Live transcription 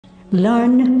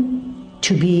Learn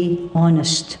to be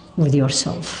honest with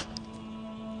yourself.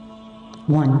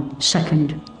 One.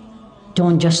 Second,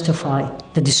 don't justify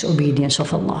the disobedience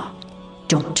of Allah.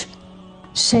 Don't.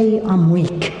 Say I'm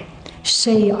weak.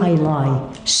 Say I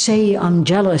lie. Say I'm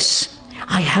jealous.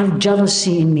 I have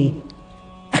jealousy in me.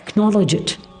 Acknowledge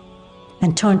it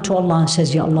and turn to Allah and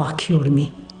says, Ya Allah, cure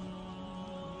me.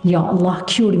 Ya Allah,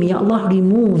 cure me. Ya Allah,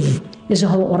 remove. This is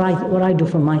what I do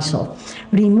for myself.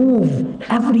 Remove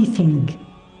everything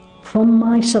from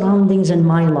my surroundings and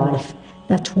my life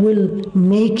that will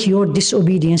make your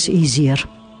disobedience easier.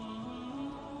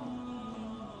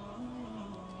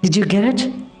 Did you get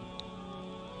it?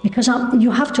 Because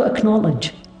you have to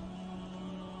acknowledge.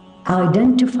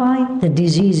 Identify the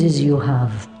diseases you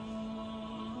have.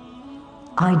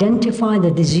 Identify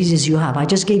the diseases you have. I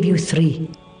just gave you 3.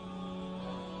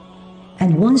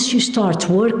 And once you start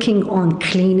working on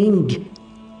cleaning,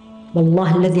 Wallah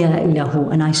alladhi la ilaha illa hu,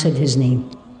 and I said his name.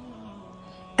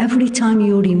 Every time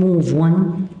you remove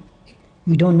one,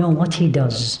 you don't know what he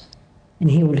does. And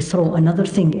he will throw another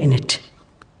thing in it,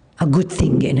 a good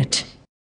thing in it.